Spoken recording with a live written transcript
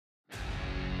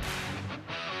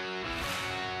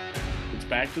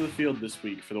back to the field this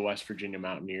week for the West Virginia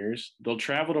Mountaineers. They'll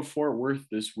travel to Fort Worth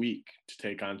this week to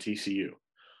take on TCU.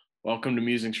 Welcome to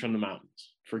Musings from the Mountains.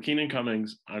 For Keenan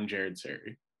Cummings, I'm Jared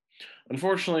Sari.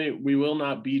 Unfortunately, we will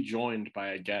not be joined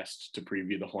by a guest to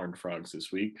preview the Horned Frogs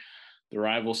this week. The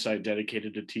rival site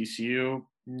dedicated to TCU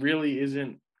really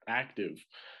isn't active.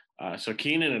 So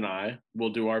Keenan and I will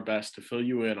do our best to fill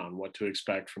you in on what to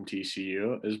expect from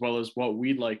TCU, as well as what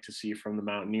we'd like to see from the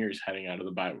Mountaineers heading out of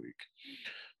the bye week.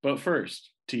 But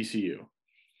first, TCU.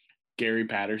 Gary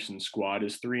Patterson's squad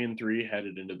is 3-3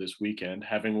 headed into this weekend,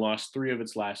 having lost 3 of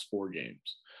its last 4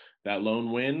 games. That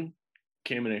lone win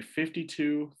came in a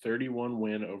 52-31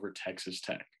 win over Texas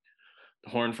Tech. The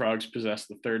Horned Frogs possess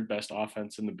the third best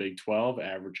offense in the Big 12,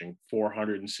 averaging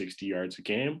 460 yards a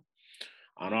game.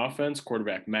 On offense,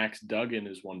 quarterback Max Duggan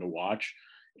is one to watch.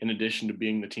 In addition to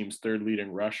being the team's third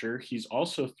leading rusher, he's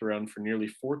also thrown for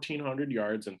nearly 1,400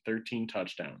 yards and 13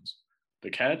 touchdowns. The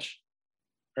catch?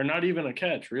 Or not even a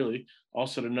catch, really.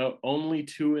 Also to note, only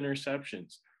 2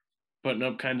 interceptions, putting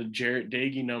up kind of Jarrett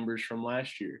Dagey numbers from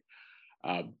last year.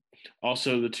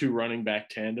 Also, the 2 running back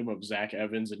tandem of Zach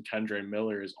Evans and Kendre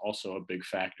Miller is also a big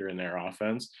factor in their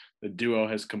offense. The duo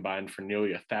has combined for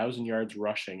nearly 1,000 yards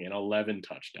rushing and 11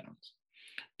 touchdowns.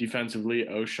 Defensively,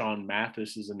 O'Shawn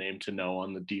Mathis is a name to know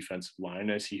on the defensive line,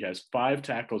 as he has 5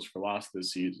 tackles for loss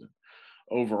this season.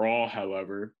 Overall,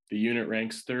 however, the unit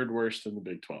ranks 3rd worst in the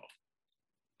Big 12.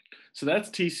 So that's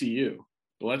TCU,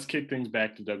 but let's kick things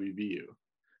back to WVU.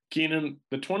 Keenan,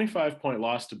 the 25-point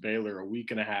loss to Baylor a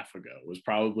week and a half ago was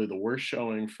probably the worst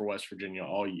showing for West Virginia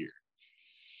all year.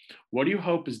 What do you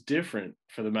hope is different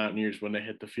for the Mountaineers when they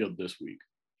hit the field this week?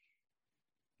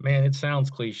 Man, it sounds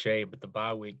cliche, but the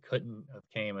bye week couldn't have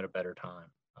came at a better time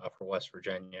for West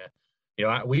Virginia.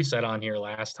 We sat on here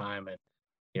last time and,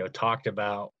 talked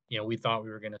about, we thought we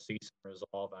were going to see some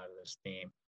resolve out of this team.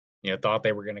 Thought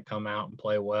they were going to come out and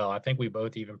play well. I think we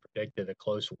both even predicted a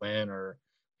close win, or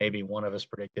maybe one of us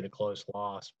predicted a close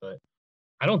loss. But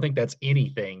I don't think that's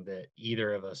anything that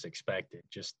either of us expected,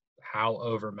 just how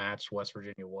overmatched West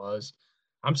Virginia was.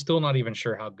 I'm still not even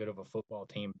sure how good of a football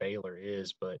team Baylor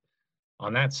is, but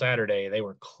on that Saturday, they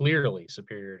were clearly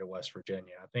superior to West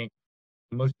Virginia. I think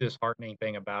the most disheartening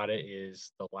thing about it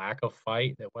is the lack of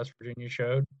fight that West Virginia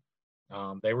showed.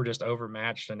 They were just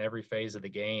overmatched in every phase of the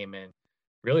game. And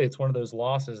really, it's one of those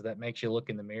losses that makes you look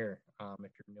in the mirror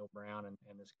if you're Neal Brown and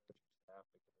this coaching staff.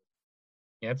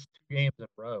 It's 2 games in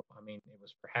a row. I mean, it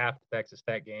was for half the Texas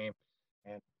Tech game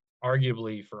and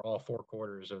arguably for all 4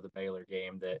 quarters of the Baylor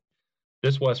game that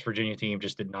this West Virginia team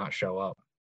just did not show up.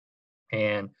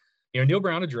 And Neal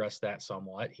Brown addressed that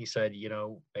somewhat. He said,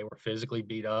 they were physically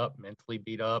beat up, mentally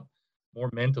beat up, more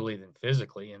mentally than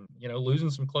physically. And, losing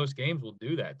some close games will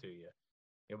do that to you.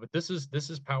 But this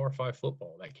is Power 5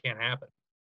 football. That can't happen.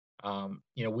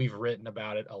 We've written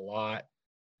about it a lot.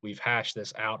 We've hashed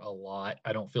this out a lot.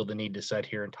 I don't feel the need to sit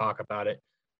here and talk about it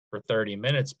for 30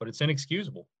 minutes, but it's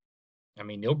inexcusable. I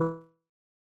mean, Neal Brown,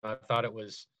 I thought it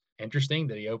was interesting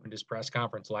that he opened his press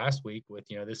conference last week with,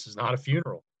 this is not a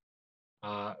funeral.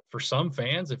 For some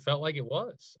fans, it felt like it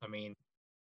was. I mean,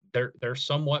 they're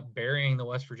somewhat burying the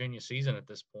West Virginia season at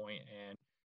this point, and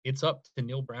it's up to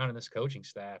Neal Brown and this coaching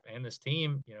staff and this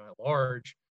team, at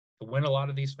large, to win a lot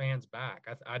of these fans back.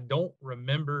 I don't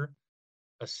remember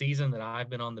a season that I've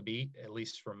been on the beat, at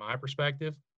least from my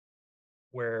perspective,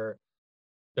 where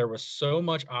there was so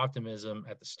much optimism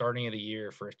at the starting of the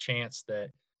year for a chance that,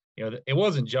 it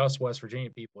wasn't just West Virginia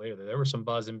people either. There was some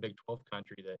buzz in Big 12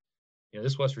 country that,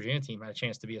 this West Virginia team had a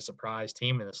chance to be a surprise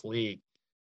team in this league.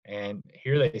 And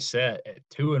here they sit at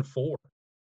 2-4,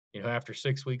 after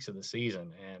 6 weeks of the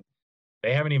season. And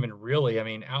they haven't even really,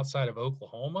 outside of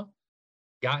Oklahoma,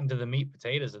 gotten to the meat and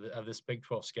potatoes of this Big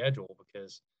 12 schedule,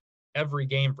 because every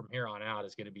game from here on out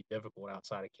is going to be difficult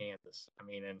outside of Kansas.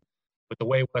 And with the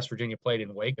way West Virginia played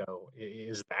in Waco,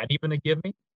 is that even a give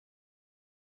me?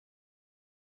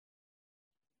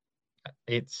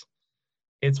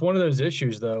 It's one of those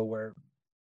issues, though, where,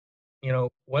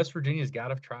 West Virginia's got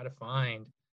to try to find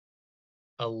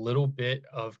a little bit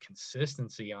of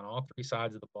consistency on all 3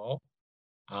 sides of the ball.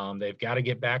 They've got to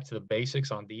get back to the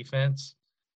basics on defense.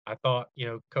 I thought,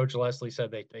 Coach Leslie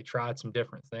said they tried some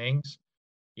different things,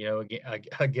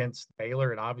 against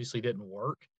Baylor. It obviously didn't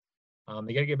work.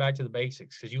 They got to get back to the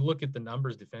basics, because you look at the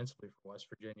numbers defensively for West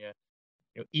Virginia,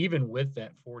 even with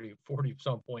that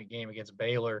 40-some point game against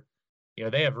Baylor,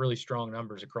 they have really strong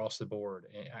numbers across the board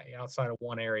outside of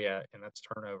one area, and that's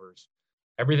turnovers.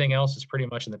 Everything else is pretty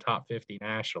much in the top 50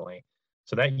 nationally.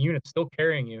 So that unit's still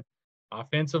carrying you.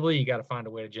 Offensively, you got to find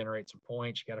a way to generate some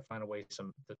points. You got to find a way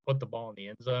to put the ball in the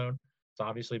end zone. It's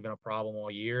obviously been a problem all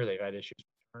year. They've had issues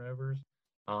with turnovers.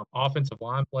 Offensive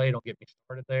line play, don't get me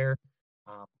started there.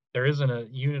 There isn't a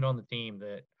unit on the team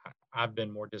that I've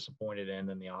been more disappointed in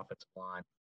than the offensive line.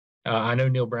 I know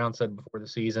Neil Brown said before the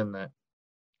season that,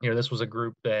 this was a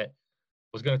group that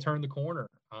was going to turn the corner.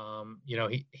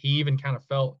 He even kind of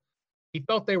felt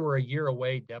they were a year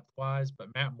away depth wise, but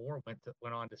Matt Moore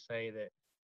went on to say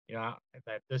that,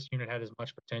 that this unit had as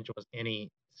much potential as any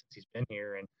since he's been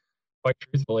here. And quite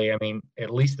truthfully, I mean,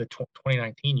 at least the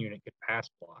 2019 unit could pass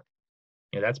block.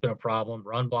 That's been a problem.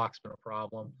 Run block's been a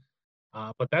problem.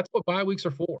 But that's what bye weeks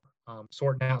are for,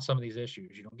 sorting out some of these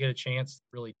issues. You don't get a chance to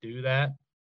really do that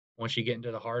once you get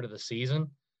into the heart of the season.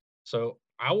 So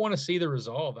I want to see the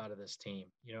resolve out of this team.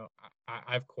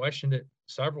 I've questioned it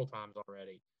several times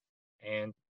already,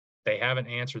 and they haven't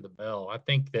answered the bell. I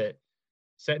think that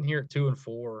sitting here at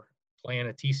 2-4, playing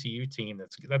a TCU team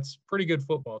that's a pretty good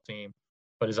football team,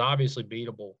 but is obviously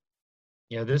beatable.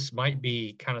 This might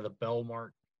be kind of the bell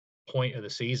mark point of the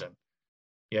season.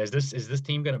 Is this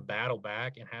team going to battle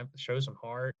back and show some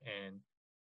heart and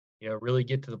really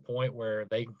get to the point where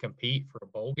they can compete for a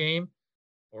bowl game,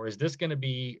 or is this going to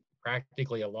be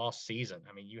practically a lost season?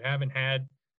 I mean, you haven't had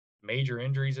major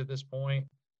injuries at this point.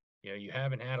 You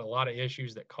haven't had a lot of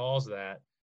issues that cause that.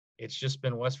 It's just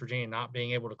been West Virginia not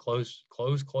being able to close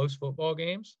football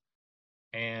games,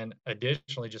 and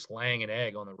additionally just laying an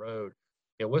egg on the road.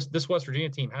 This West Virginia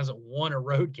team hasn't won a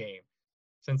road game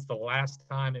since the last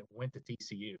time it went to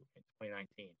TCU in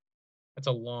 2019. That's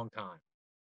a long time.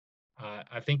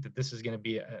 I think that this is going to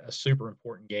be a super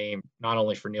important game, not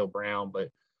only for Neil Brown, but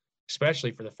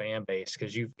especially for the fan base,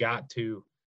 because you've got to,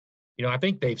 I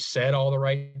think they've said all the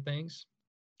right things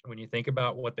when you think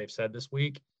about what they've said this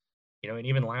week, and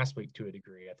even last week to a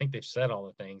degree. I think they've said all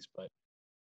the things, but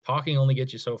talking only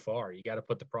gets you so far. You got to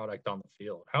put the product on the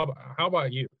field. How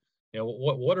about you?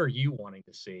 What are you wanting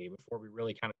to see before we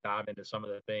really kind of dive into some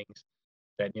of the things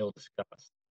that Neil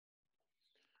discussed?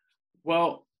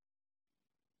 Well,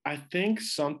 I think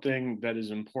something that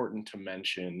is important to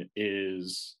mention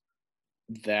is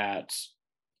that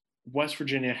West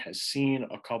Virginia has seen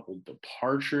a couple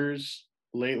departures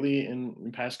lately in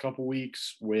the past couple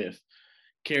weeks with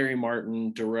Kerry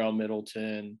Martin, Darrell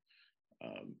Middleton,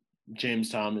 James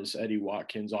Thomas, Eddie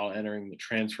Watkins all entering the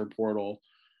transfer portal.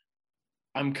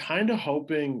 I'm kind of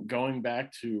hoping, going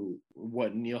back to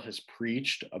what Neil has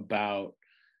preached about,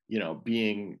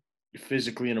 being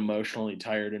physically and emotionally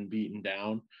tired and beaten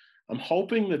down, I'm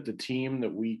hoping that the team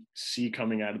that we see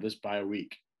coming out of this bye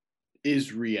week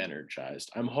is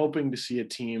re-energized. I'm hoping to see a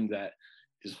team that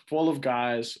is full of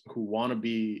guys who want to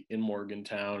be in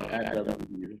Morgantown at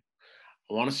WVU.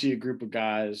 I want to see a group of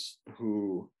guys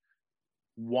who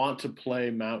want to play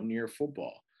Mountaineer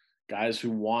football, guys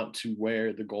who want to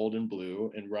wear the gold and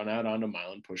blue and run out onto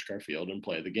Milan Puskar Field and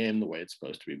play the game the way it's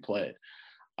supposed to be played.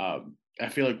 I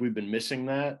feel like we've been missing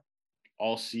that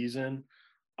all season.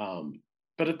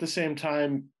 But at the same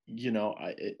time,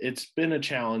 it's been a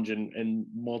challenge in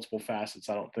multiple facets.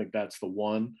 I don't think that's the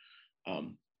one.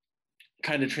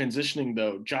 Kind of transitioning,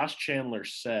 though, Josh Chandler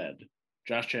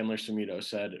Sumito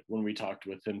said when we talked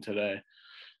with him today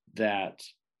that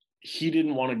he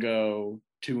didn't want to go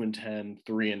 2-10,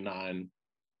 3-9.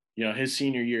 His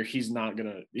senior year, he's not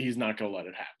gonna let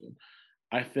it happen.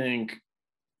 I think,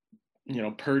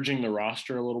 purging the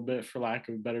roster a little bit, for lack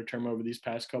of a better term, over these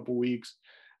past couple weeks,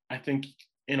 I think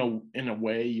in a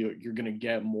way you're gonna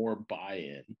get more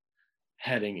buy-in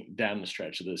heading down the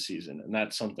stretch of this season, and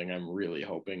that's something I'm really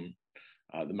hoping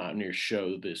the Mountaineers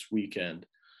show this weekend.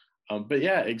 But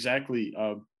yeah, exactly.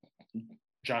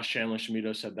 Josh Chandler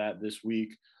Sumito said that this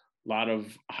week. A lot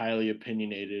of highly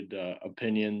opinionated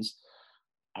opinions,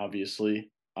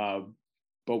 obviously.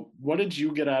 But what did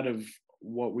you get out of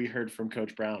what we heard from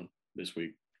Coach Brown this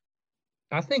week?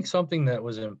 I think something that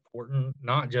was important,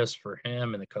 not just for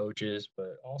him and the coaches,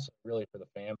 but also really for the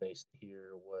fan base to hear,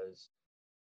 was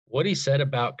what he said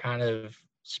about kind of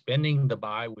spending the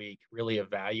bye week really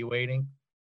evaluating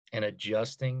and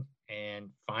adjusting and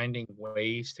finding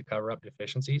ways to cover up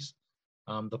deficiencies.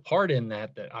 The part in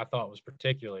that I thought was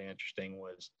particularly interesting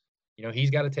was, he's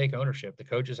got to take ownership. The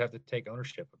coaches have to take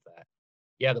ownership of that.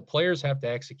 Yeah, the players have to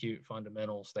execute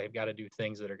fundamentals. They've got to do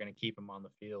things that are going to keep them on the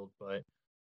field. But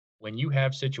when you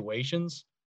have situations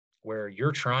where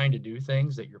you're trying to do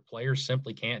things that your players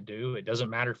simply can't do, it doesn't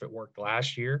matter if it worked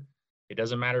last year. It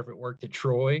doesn't matter if it worked at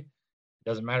Troy. It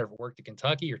doesn't matter if it worked at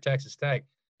Kentucky or Texas Tech.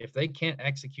 If they can't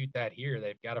execute that here,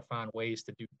 they've got to find ways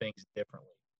to do things differently.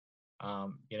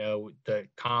 The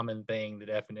common thing, the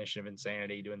definition of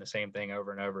insanity, doing the same thing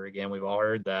over and over again. We've all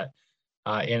heard that.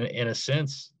 In a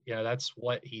sense, that's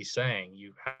what he's saying.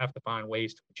 You have to find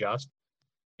ways to adjust.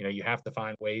 You have to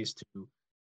find ways to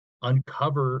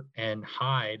uncover and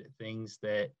hide things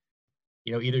that,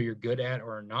 either you're good at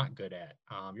or not good at.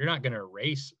 You're not going to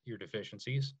erase your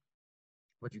deficiencies,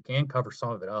 but you can cover some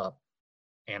of it up.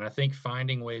 And I think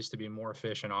finding ways to be more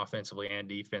efficient offensively and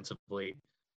defensively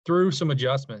through some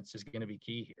adjustments is going to be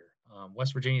key here.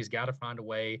 West Virginia's got to find a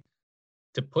way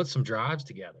to put some drives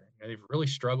together. They've really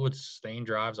struggled to sustain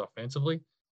drives offensively.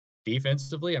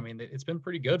 Defensively, I mean, it's been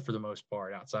pretty good for the most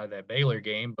part outside of that Baylor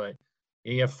game, but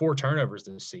you have 4 turnovers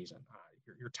this season.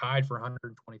 You're tied for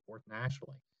 124th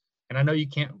nationally. And I know you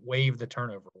can't wave the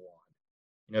turnover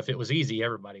wand. If it was easy,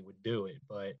 everybody would do it.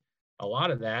 But a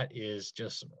lot of that is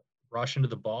just rushing to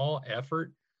the ball,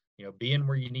 effort, being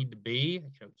where you need to be,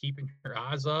 keeping your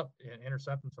eyes up and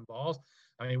intercepting some balls.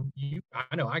 I mean,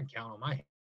 I know I can count on my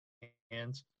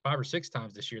hands 5 or 6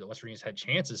 times this year that West Virginia's had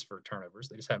chances for turnovers.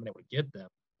 They just haven't been able to get them.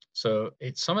 So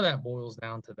some of that boils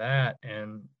down to that.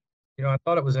 And, I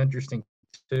thought it was interesting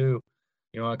too,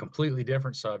 a completely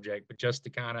different subject, but just to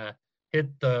kind of hit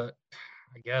the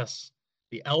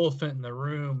elephant in the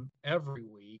room every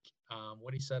week.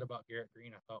 What he said about Garrett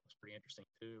Greene, I thought was pretty interesting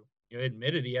too.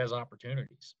 Admitted he has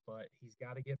opportunities, but he's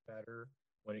got to get better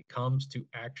when it comes to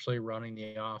actually running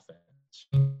the offense.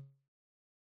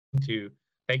 To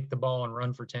take the ball and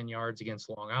run for 10 yards against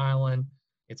Long Island.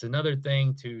 It's another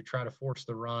thing to try to force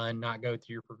the run, not go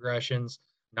through your progressions,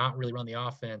 not really run the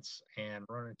offense and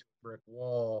run into a brick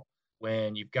wall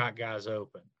when you've got guys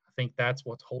open. I think that's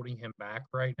what's holding him back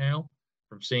right now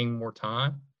from seeing more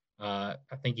time. I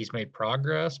think he's made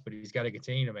progress, but he's got to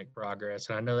continue to make progress.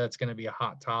 And I know that's going to be a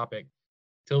hot topic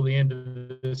till the end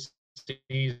of this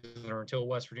season or until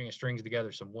West Virginia strings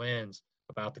together some wins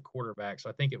about the quarterback. So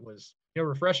I think it was,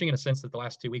 refreshing in a sense that the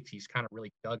last 2 weeks he's kind of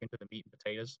really dug into the meat and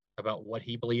potatoes about what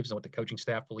he believes and what the coaching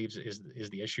staff believes is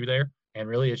the issue there. And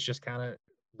really it's just kind of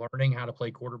learning how to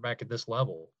play quarterback at this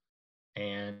level.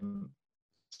 And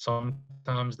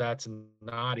sometimes that's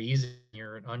not easy.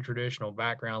 You're an untraditional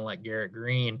background like Garrett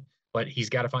Greene, but he's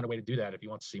got to find a way to do that if he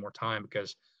wants to see more time,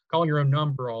 because calling your own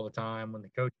number all the time when the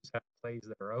coaches have plays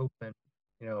that are open,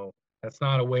 that's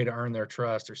not a way to earn their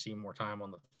trust or see more time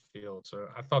on the field. So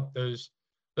I thought those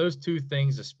 2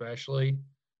 things especially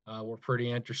were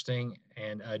pretty interesting.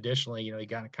 And additionally, he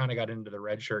kind of got into the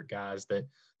redshirt guys that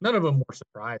none of them were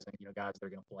surprising, guys that are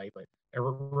going to play, but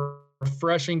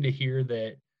refreshing to hear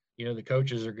that, the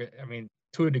coaches are good. I mean,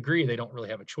 to a degree, they don't really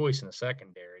have a choice in the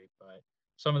secondary, but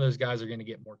some of those guys are going to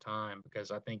get more time because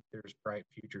I think there's bright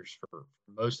futures for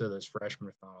most of those freshmen,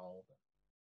 if not all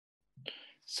of them.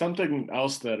 Something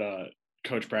else that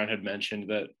Coach Brown had mentioned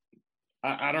that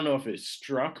I don't know if it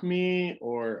struck me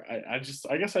or I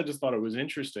guess I just thought it was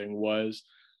interesting was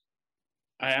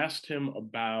I asked him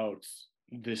about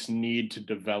this need to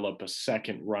develop a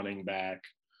second running back.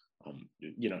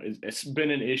 It's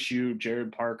been an issue.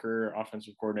 Jared Parker,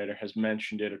 offensive coordinator, has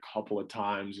mentioned it a couple of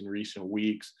times in recent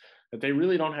weeks that they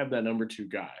really don't have that number 2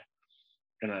 guy.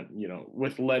 And,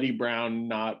 with Letty Brown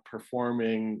not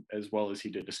performing as well as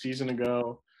he did a season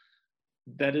ago,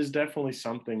 that is definitely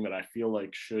something that I feel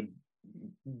like should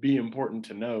be important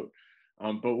to note.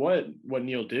 But what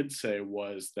Neil did say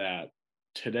was that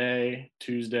today,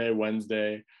 Tuesday,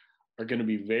 Wednesday are going to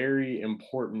be very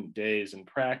important days in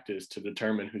practice to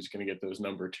determine who's going to get those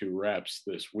number 2 reps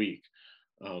this week.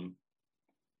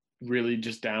 Really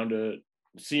just down to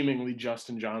seemingly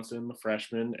Justin Johnson, the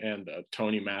freshman, and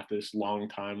Tony Mathis,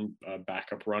 longtime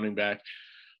backup running back.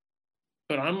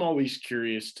 But I'm always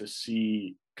curious to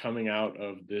see coming out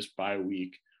of this bye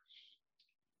week,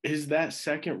 is that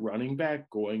second running back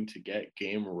going to get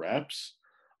game reps?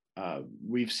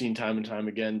 We've seen time and time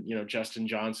again, Justin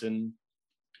Johnson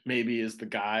maybe is the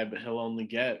guy, but he'll only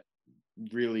get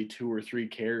really 2 or 3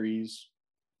 carries.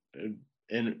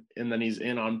 And then he's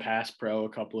in on pass pro a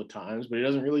couple of times, but he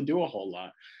doesn't really do a whole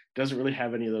lot. Doesn't really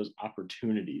have any of those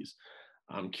opportunities.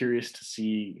 I'm curious to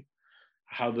see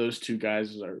how those 2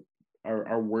 guys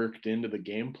are worked into the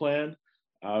game plan.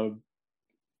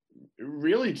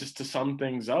 Really, just to sum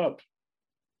things up,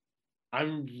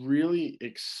 I'm really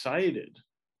excited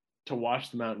to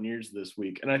watch the Mountaineers this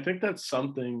week. And I think that's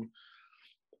something,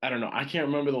 I don't know, I can't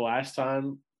remember the last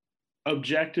time,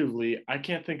 objectively, I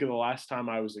can't think of the last time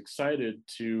I was excited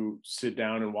to sit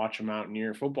down and watch a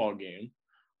Mountaineer football game.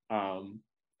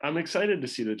 I'm excited to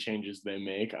see the changes they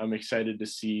make. I'm excited to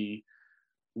see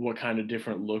what kind of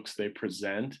different looks they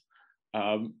present.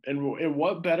 And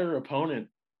what better opponent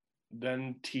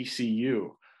than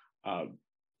TCU?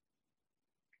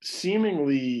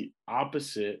 Seemingly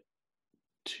opposite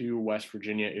to West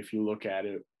Virginia, if you look at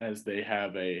it as they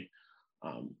have a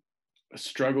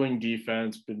struggling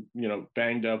defense, been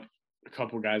banged up. A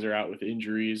couple guys are out with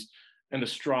injuries, and a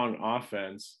strong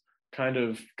offense. kind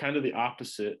of the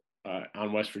opposite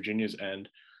on West Virginia's end.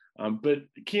 But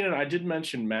Keenan, I did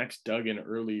mention Max Duggan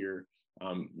earlier,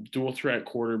 dual threat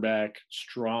quarterback,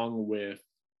 strong with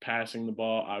passing the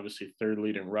ball, obviously third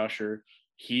leading rusher.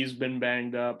 He's been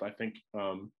banged up. I think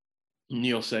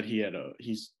Neil said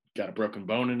he's got a broken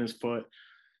bone in his foot.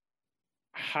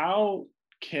 How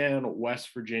can West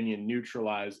Virginia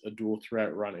neutralize a dual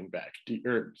threat running back?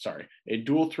 A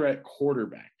dual threat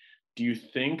quarterback? Do you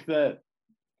think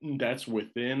that's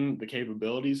within the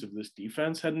capabilities of this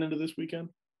defense heading into this weekend?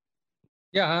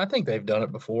 Yeah, I think they've done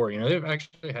it before. They've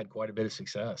actually had quite a bit of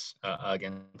success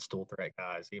against dual threat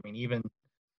guys. I mean, even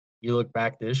you look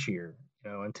back this year,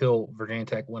 until Virginia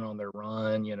Tech went on their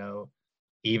run,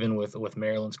 even with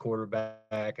Maryland's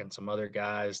quarterback and some other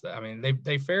guys, I mean,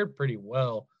 they fared pretty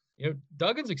well.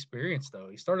 Duggan's experience, though,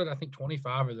 he started, I think,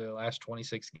 25 of the last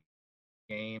 26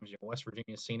 games. West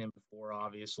Virginia's seen him before,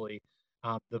 obviously.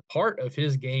 The part of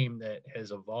his game that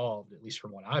has evolved, at least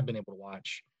from what I've been able to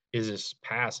watch, is his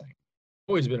passing.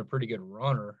 Always been a pretty good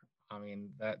runner. I mean,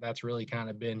 that's really kind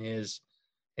of been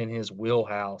in his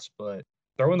wheelhouse, but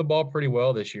throwing the ball pretty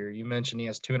well this year. You mentioned he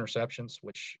has 2 interceptions,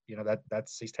 which,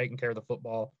 that's he's taking care of the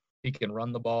football. He can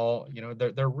run the ball.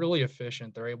 They're really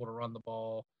efficient. They're able to run the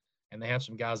ball, and they have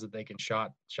some guys that they can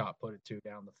shot put it to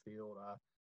down the field.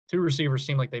 2 receivers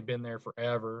seem like they've been there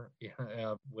forever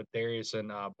with Darius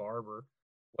and Barber.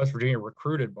 West Virginia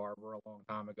recruited Barber a long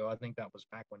time ago. I think that was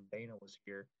back when Dana was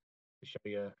here, to show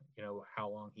you, how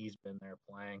long he's been there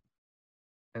playing.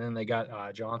 And then they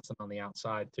got Johnson on the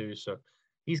outside too. So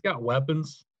he's got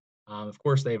weapons. Of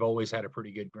course, they've always had a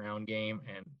pretty good ground game,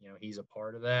 and, he's a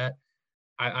part of that.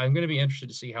 I'm going to be interested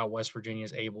to see how West Virginia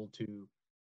is able to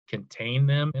contain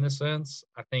them in a sense.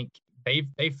 I think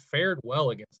they've fared well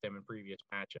against them in previous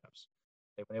matchups.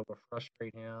 They've been able to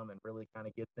frustrate him and really kind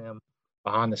of get them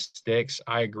behind the sticks.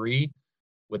 I agree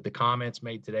with the comments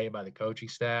made today by the coaching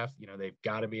staff. They've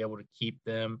got to be able to keep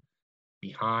them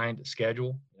behind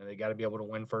schedule. They got to be able to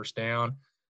win first down,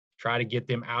 try to get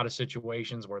them out of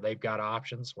situations where they've got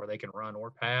options where they can run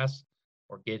or pass,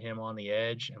 or get him on the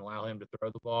edge and allow him to throw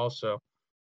the ball. So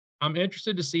I'm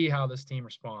interested to see how this team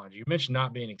responds. You mentioned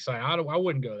not being excited. I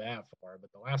wouldn't go that far,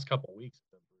 but the last couple of weeks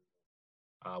have been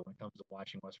brutal when it comes to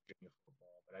watching West Virginia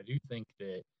football. But I do think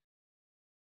that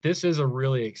this is a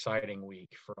really exciting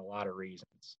week for a lot of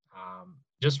reasons.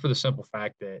 Just for the simple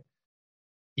fact that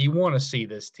you want to see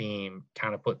this team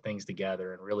kind of put things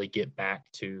together and really get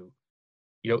back to,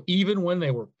 even when they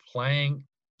were playing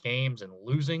games and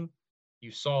losing,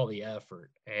 you saw the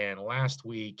effort. And last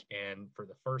week, and for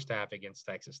the first half against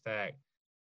Texas Tech,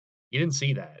 you didn't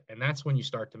see that. And that's when you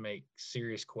start to make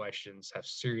serious questions, have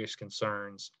serious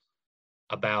concerns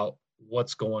about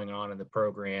what's going on in the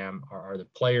program. Are the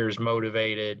players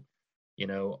motivated?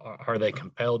 Are they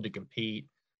compelled to compete?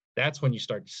 That's when you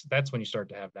start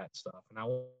to have that stuff.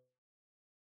 And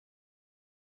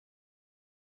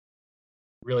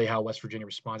really how West Virginia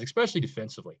responds, especially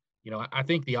defensively. I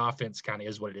think the offense kind of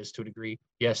is what it is to a degree.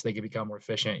 Yes, they can become more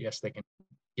efficient. Yes, they can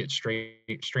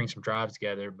string some drives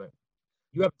together, but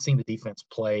you haven't seen the defense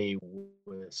play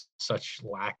with such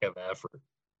lack of effort.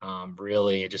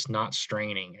 Really, just not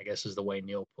straining, I guess, is the way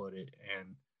Neil put it.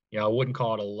 And, I wouldn't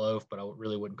call it a loaf, but I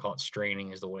really wouldn't call it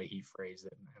straining, is the way he phrased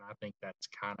it. And I think that's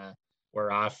kind of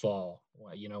where I fall,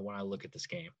 when I look at this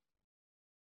game.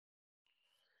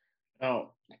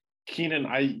 Now, Keenan,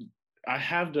 I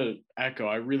have to echo,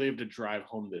 I really have to drive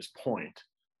home this point.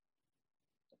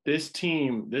 This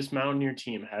Mountaineer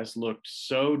team has looked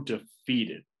so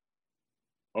defeated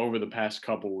over the past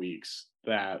couple weeks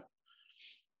that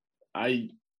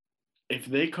if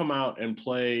they come out and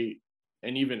play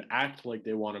and even act like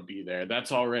they want to be there,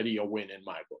 that's already a win in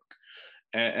my book.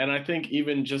 And I think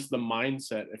even just the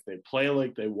mindset, if they play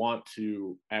like they want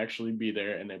to actually be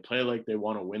there and they play like they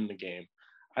want to win the game,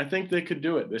 I think they could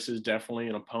do it. This is definitely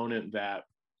an opponent that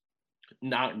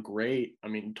not great. I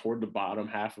mean, toward the bottom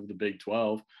half of the Big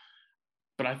 12.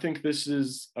 But I think this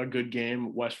is a good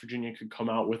game. West Virginia could come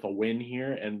out with a win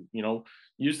here and,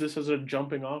 use this as a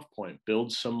jumping off point,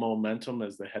 build some momentum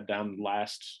as they head down the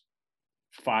last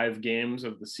 5 games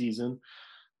of the season.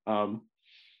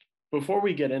 Before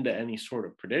we get into any sort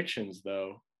of predictions,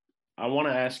 though, I want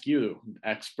to ask you,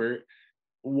 expert,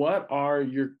 what are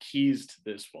your keys to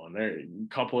this one? There are a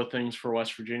couple of things for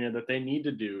West Virginia that they need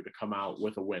to do to come out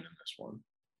with a win in this one.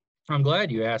 I'm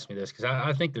glad you asked me this, because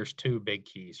I think there's 2 big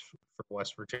keys for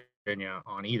West Virginia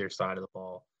on either side of the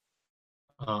ball.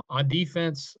 On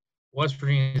defense, West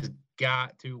Virginia's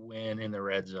got to win in the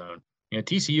red zone.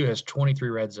 TCU has 23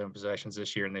 red zone possessions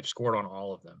this year, and they've scored on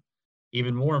all of them.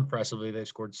 Even more impressively, they've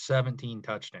scored 17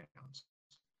 touchdowns.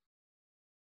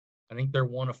 I think they're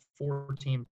one of 4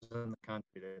 teams in the country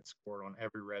that scored on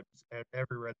every red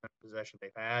possession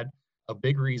they've had. A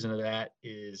big reason of that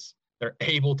is they're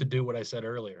able to do what I said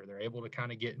earlier. They're able to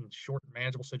kind of get in short,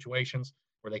 manageable situations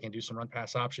where they can do some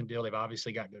run-pass option deal. They've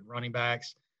obviously got good running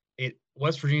backs.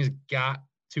 West Virginia's got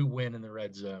to win in the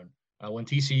red zone. When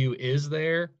TCU is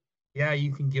there, yeah,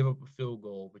 you can give up a field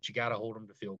goal, but you got to hold them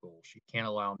to field goals. You can't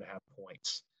allow them to have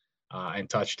points and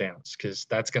touchdowns because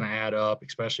that's going to add up,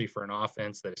 especially for an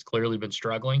offense that has clearly been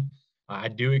struggling. I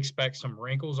do expect some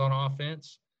wrinkles on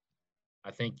offense.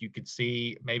 I think you could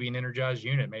see maybe an energized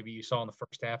unit. Maybe you saw in the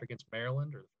first half against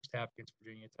Maryland or the first half against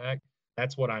Virginia Tech.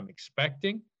 That's what I'm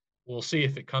expecting. We'll see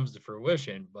if it comes to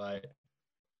fruition, but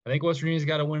I think West Virginia's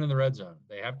got to win in the red zone.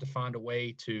 They have to find a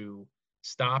way to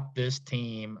stop this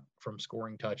team from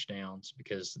scoring touchdowns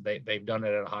because they've done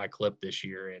it at a high clip this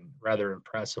year and rather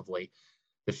impressively.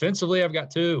 Defensively, I've got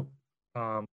 2.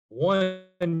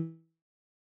 One,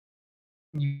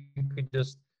 you could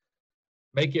just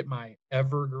make it my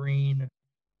evergreen,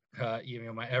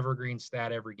 my evergreen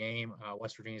stat every game.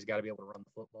 West Virginia's got to be able to run the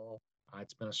football.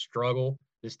 It's been a struggle.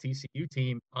 This TCU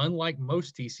team, unlike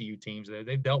most TCU teams,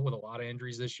 they've dealt with a lot of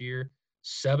injuries this year.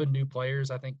 7 new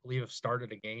players, I believe, have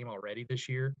started a game already this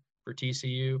year for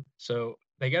TCU. So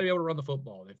they got to be able to run the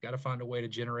football. They've got to find a way to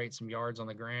generate some yards on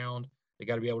the ground. They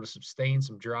got to be able to sustain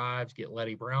some drives, get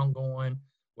Letty Brown going,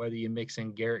 whether you mix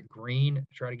in Garrett Green to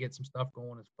try to get some stuff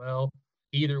going as well.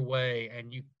 Either way,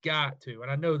 and you got to, and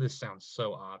I know this sounds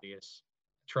so obvious.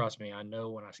 Trust me, I know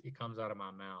when it comes out of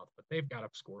my mouth, but they've got to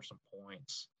score some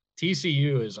points.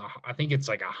 TCU is, I think it's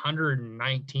like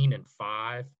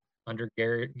 119-5 under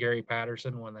Gary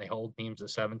Patterson when they hold teams to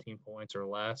 17 points or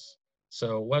less.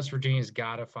 So West Virginia's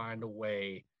got to find a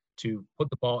way to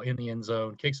put the ball in the end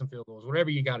zone, kick some field goals,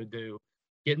 whatever you got to do,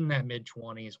 get in that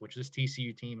mid-20s, which this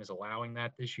TCU team is allowing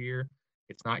that this year.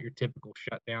 It's not your typical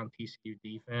shutdown TCU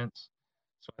defense.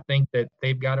 So I think that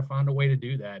they've got to find a way to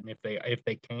do that. And if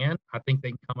they can, I think they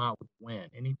can come out with a win.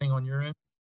 Anything on your end?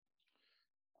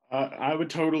 I would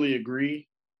totally agree,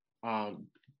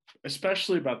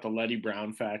 especially about the Letty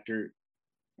Brown factor.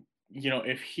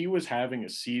 If he was having a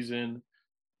season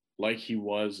like he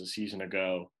was a season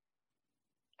ago,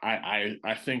 I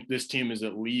think this team is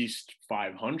at least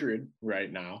 500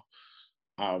 right now.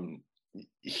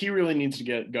 He really needs to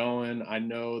get going. I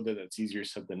know that it's easier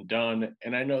said than done,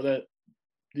 and I know that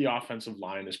the offensive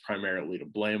line is primarily to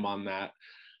blame on that.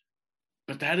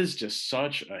 But that is just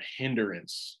such a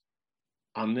hindrance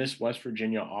on this West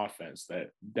Virginia offense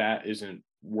that isn't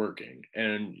working.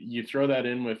 And you throw that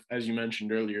in with, as you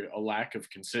mentioned earlier, a lack of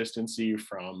consistency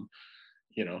from,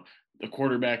 the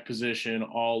quarterback position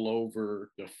all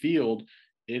over the field.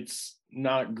 It's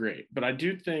not great. But I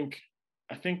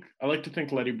like to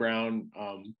think Letty Brown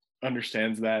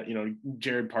understands that.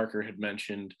 Jared Parker had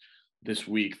mentioned this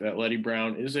week that Letty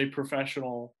Brown is a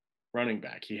professional running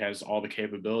back. He has all the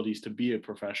capabilities to be a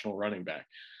professional running back.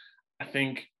 I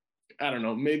don't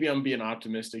know, maybe I'm being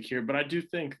optimistic here, but I do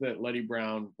think that Letty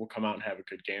Brown will come out and have a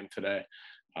good game today.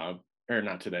 Or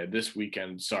not today, this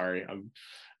weekend. Sorry.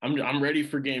 I'm ready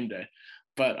for game day.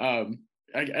 But I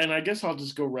guess I'll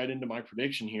just go right into my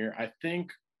prediction here. I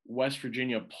think West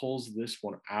Virginia pulls this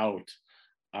one out.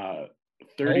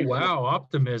 30. Oh, wow,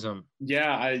 optimism.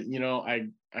 Yeah, I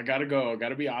gotta go. I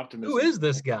gotta be optimistic. Who is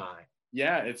this guy?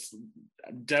 Yeah, it's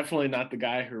definitely not the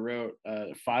guy who wrote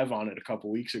 5 on it a couple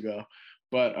weeks ago.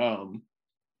 But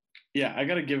yeah, I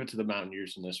gotta give it to the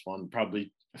Mountaineers in this one,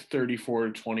 probably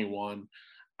 34-21.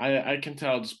 I can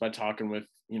tell just by talking with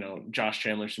Josh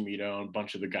Chandler-Sumito and a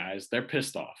bunch of the guys, they're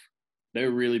pissed off.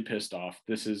 They're really pissed off.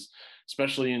 This is,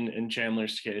 especially in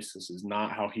Chandler's case, this is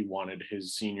not how he wanted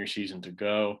his senior season to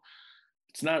go.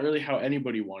 It's not really how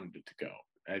anybody wanted it to go.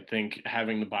 I think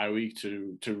having the bye week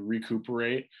to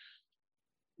recuperate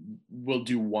will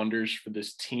do wonders for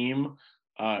this team.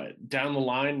 Down the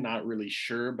line, not really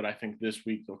sure, but I think this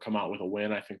week they'll come out with a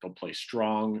win. I think they'll play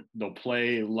strong. They'll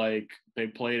play like they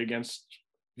played against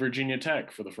Virginia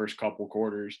Tech for the first couple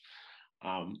quarters.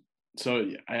 So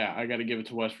I got to give it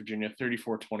to West Virginia,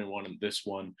 34-21 in this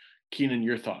one. Keenan,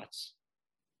 your thoughts?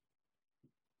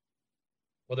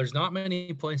 Well, there's not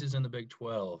many places in the Big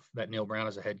 12 that Neal Brown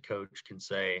as a head coach can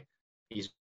say he's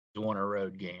won a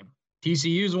road game.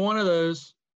 TCU is one of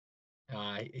those.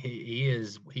 He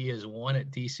is one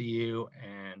at TCU,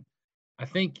 and I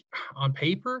think on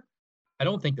paper, I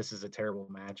don't think this is a terrible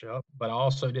matchup, but I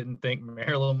also didn't think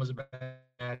Maryland was a bad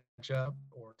matchup,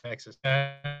 or Texas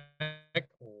Tech,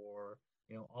 or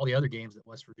all the other games that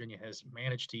West Virginia has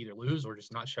managed to either lose or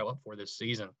just not show up for this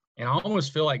season. And I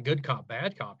almost feel like good cop,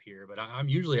 bad cop here, but I'm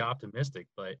usually optimistic.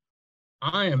 But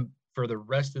I am, for the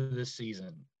rest of this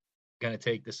season, going to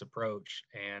take this approach.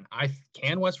 And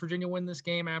can West Virginia win this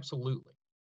game? Absolutely.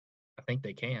 I think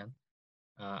they can.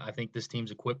 I think this team's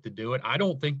equipped to do it. I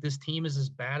don't think this team is as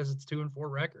bad as its 2-4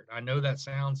 record. I know that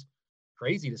sounds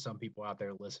crazy to some people out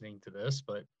there listening to this,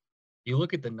 but you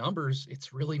look at the numbers,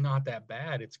 it's really not that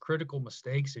bad. It's critical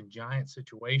mistakes in giant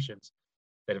situations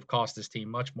that have cost this team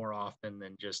much more often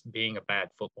than just being a bad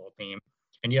football team.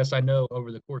 And yes, I know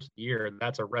over the course of the year,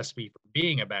 that's a recipe for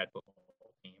being a bad football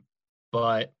team.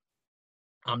 But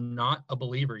I'm not a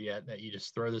believer yet that you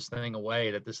just throw this thing away,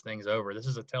 that this thing's over. This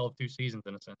is a tale of two seasons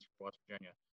in a sense for West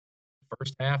Virginia. The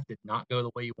first half did not go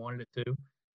the way you wanted it to.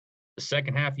 The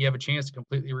second half, you have a chance to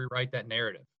completely rewrite that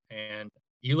narrative. And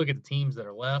you look at the teams that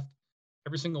are left,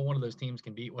 every single one of those teams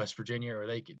can beat West Virginia, or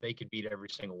they could beat every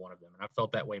single one of them. And I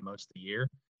felt that way most of the year.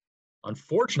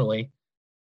 Unfortunately,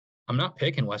 I'm not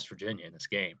picking West Virginia in this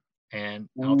game. And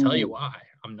I'll tell you why.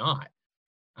 I'm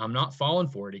not falling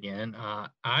for it again.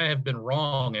 I have been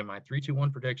wrong in my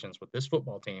 3-2-1 predictions with this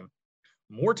football team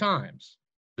more times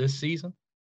this season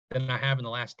than I have in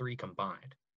the last 3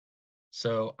 combined.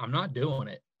 So I'm not doing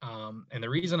it. And the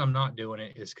reason I'm not doing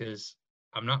it is because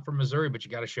I'm not from Missouri, but you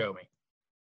got to show me.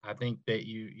 I think that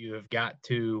you have got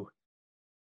to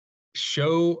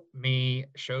show me,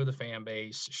 show the fan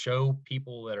base, show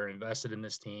people that are invested in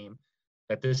this team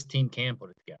that this team can put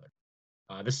it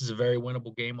together. This is a very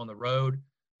winnable game on the road.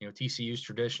 You know, TCU's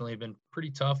traditionally been pretty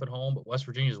tough at home, but West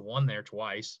Virginia's won there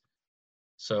twice.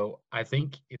 So I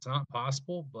think it's not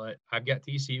possible, but I've got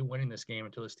TCU winning this game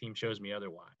until this team shows me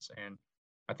otherwise. And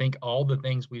I think all the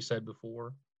things we said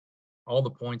before, all the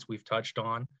points we've touched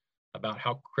on about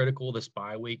how critical this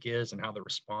bye week is and how the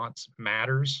response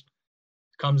matters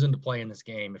comes into play in this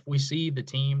game. If we see the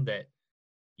team that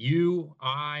you,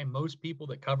 I, most people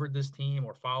that covered this team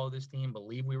or follow this team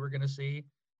believe we were going to see,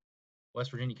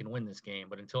 West Virginia can win this game.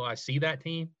 But until I see that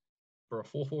team for a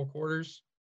full 4 quarters,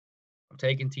 I'm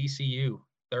taking TCU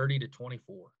 30-24.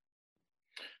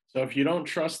 So if you don't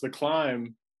trust the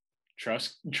climb,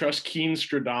 trust Keen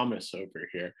Stradamus over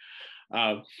here.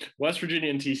 West Virginia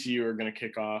and TCU are going to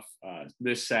kick off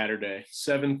this Saturday,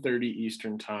 7:30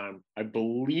 Eastern time. I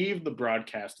believe the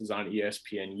broadcast is on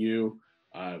ESPNU.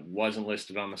 Wasn't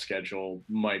listed on the schedule,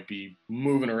 might be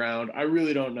moving around. I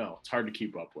really don't know. It's hard to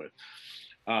keep up with.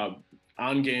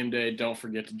 On game day, don't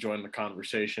forget to join the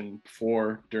conversation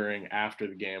before, during, after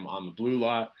the game on the Blue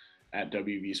Lot at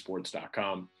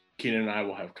wvsports.com. Keenan and I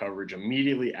will have coverage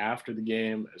immediately after the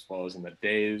game, as well as in the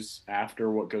days after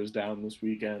what goes down this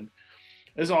weekend.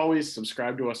 As always,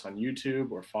 subscribe to us on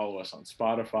YouTube or follow us on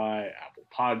Spotify, Apple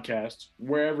Podcasts,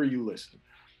 wherever you listen.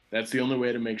 That's the only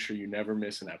way to make sure you never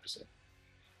miss an episode.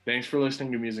 Thanks for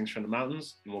listening to Musings from the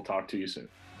Mountains, and we'll talk to you soon.